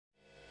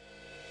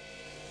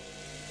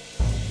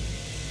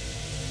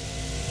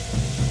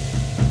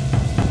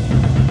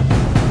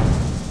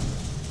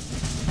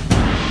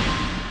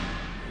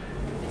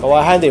各位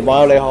Handy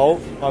網友你好，我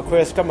係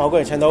Chris， 今日好高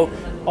興請到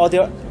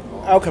Audio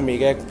Alchemy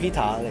嘅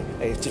Peter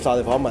嚟接受我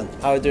哋訪問。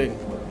How are you doing?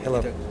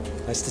 Hello,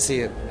 nice to see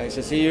you. Nice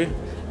to see you.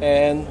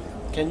 And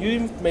can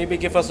you maybe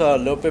give us a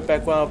little bit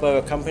background about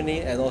your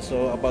company and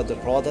also about the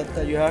product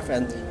that you have,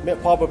 and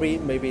probably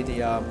maybe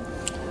the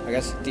I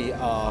guess the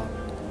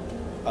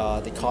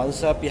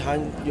concept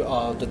behind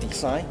the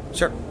design?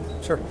 Sure.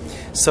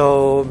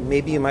 So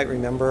maybe you might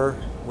remember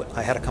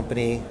I had a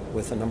company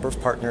with a number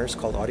of partners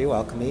called Audio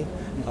Alchemy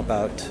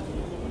about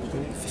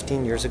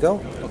 15 years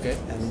ago. Okay.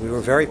 And we were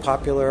very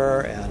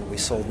popular and we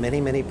sold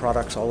many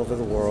products all over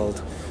the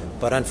world,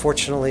 but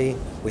unfortunately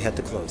we had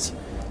to close.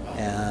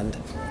 And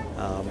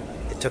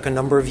it took a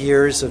number of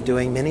years of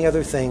doing many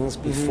other things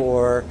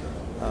before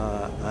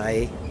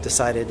I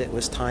decided it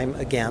was time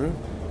again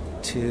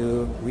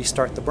to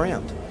restart the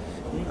brand.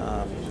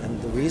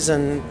 And the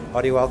reason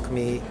Audio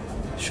Alchemy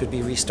should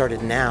be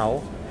restarted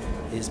now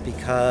is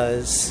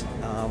because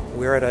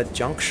we're at a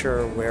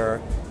juncture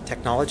where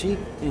technology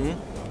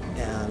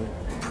and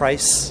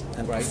price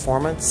and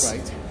performance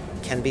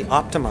can be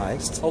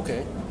optimized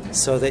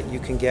so that you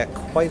can get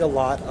quite a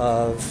lot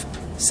of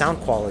sound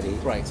quality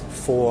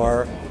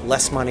for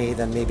less money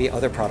than maybe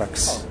other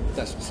products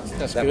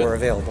that were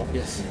available.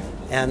 Yes.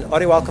 And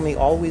Audio Alchemy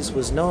always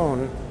was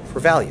known for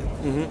value.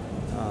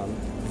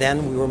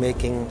 Then we were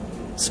making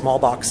small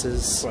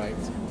boxes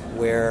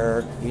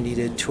where you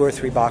needed 2 or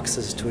 3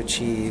 boxes to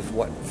achieve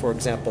what, for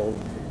example,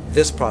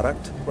 this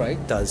product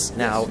does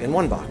now in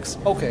 1 box.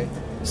 Okay.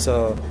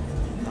 So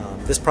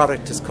this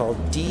product is called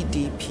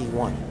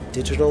DDP1,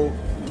 Digital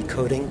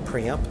Decoding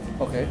Preamp.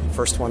 Okay.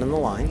 First one in the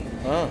line.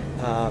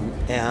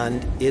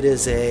 And it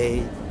is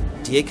a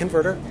DA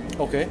converter.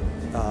 Okay.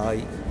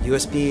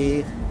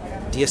 USB,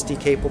 DSD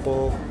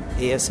capable,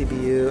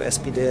 ASCBU,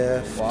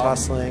 SPDIF,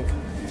 Toslink.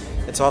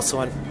 It's also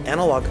an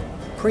analog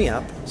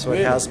preamp, so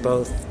it has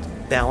both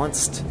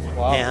balanced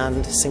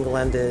and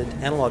single-ended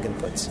analog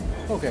inputs.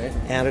 Okay.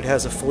 And it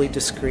has a fully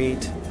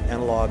discrete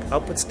analog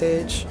output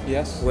stage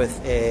with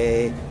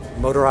a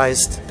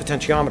motorized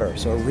potentiometer,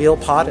 so a real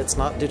pot, it's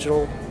not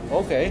digital.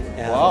 Okay.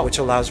 Which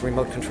allows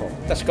remote control.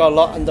 That's got a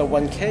lot under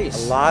one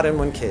case. A lot in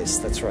one case,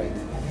 that's right.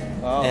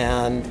 Wow.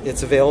 And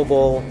it's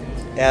available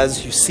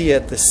as you see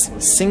it, this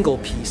single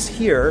piece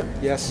here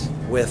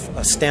with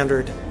a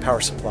standard power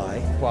supply,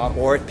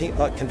 or it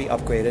can be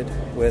upgraded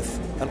with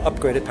an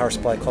upgraded power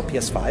supply called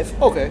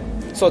PS5. Okay,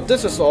 so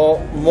this is all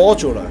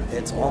modular.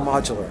 It's all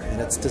modular, and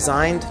it's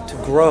designed to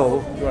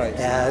grow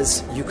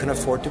as you can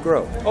afford to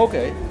grow.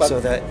 Okay, but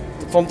so that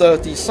from the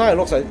design, it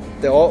looks like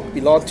they all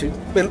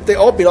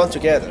belong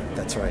together.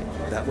 That's right.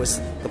 That was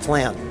the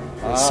plan,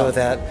 so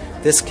that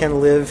this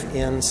can live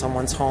in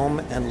someone's home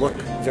and look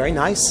very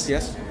nice.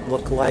 Yes.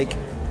 Look like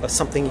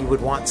something you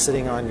would want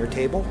sitting on your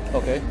table.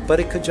 Okay. But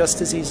it could just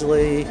as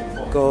easily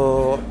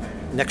go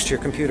next to your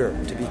computer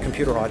to be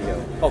computer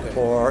audio. Okay.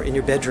 Or in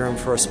your bedroom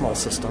for a small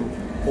system,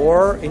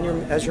 or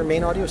as your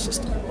main audio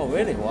system. Oh,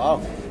 really?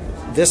 Wow.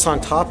 This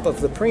on top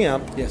of the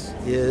preamp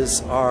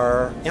is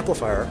our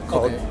amplifier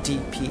called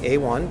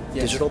DPA1,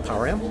 Digital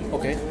Power Amp.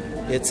 Okay.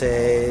 It's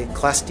a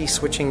Class D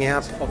switching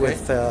amp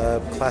with a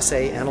Class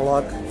A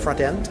analog front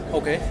end.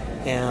 Okay.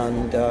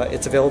 And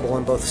it's available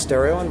in both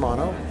stereo and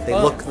mono. They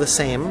look the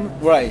same,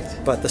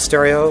 but the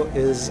stereo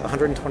is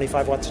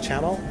 125 watts a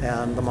channel,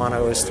 and the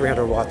mono is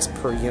 300 watts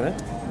per unit.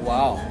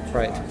 Wow.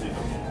 Right.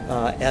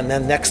 And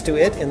then next to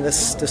it, in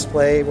this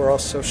display, we're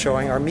also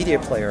showing our media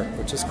player,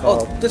 which is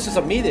called... Oh, this is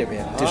a media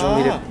player. Digital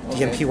Media,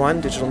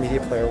 DMP1, Digital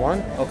Media Player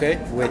 1. Okay.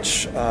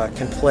 Which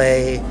can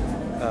play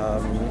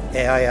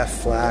AIF,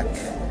 FLAC,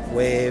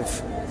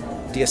 WAVE,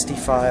 DSD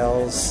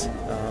files,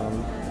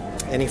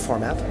 any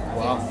format.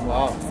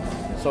 Wow.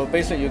 So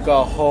basically you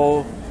got a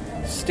whole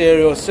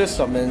stereo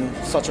system in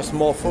such a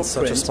small footprint.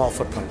 Such a small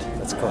footprint,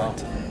 that's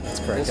correct. That's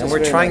correct. And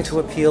we're trying to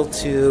appeal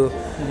to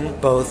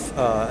both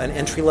an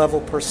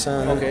entry-level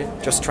person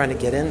just trying to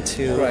get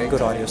into a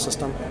good audio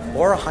system,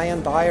 or a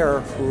high-end buyer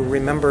who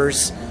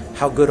remembers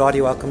how good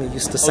Audio Alchemy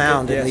used to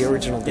sound in the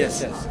original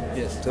days.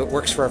 Yes. So it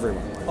works for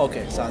everyone.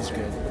 Okay, sounds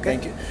good.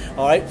 Thank you.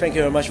 All right, thank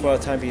you very much for your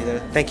time, Peter.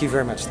 Thank you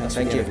very much. Thanks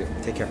for the Thank you.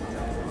 interview. Take care.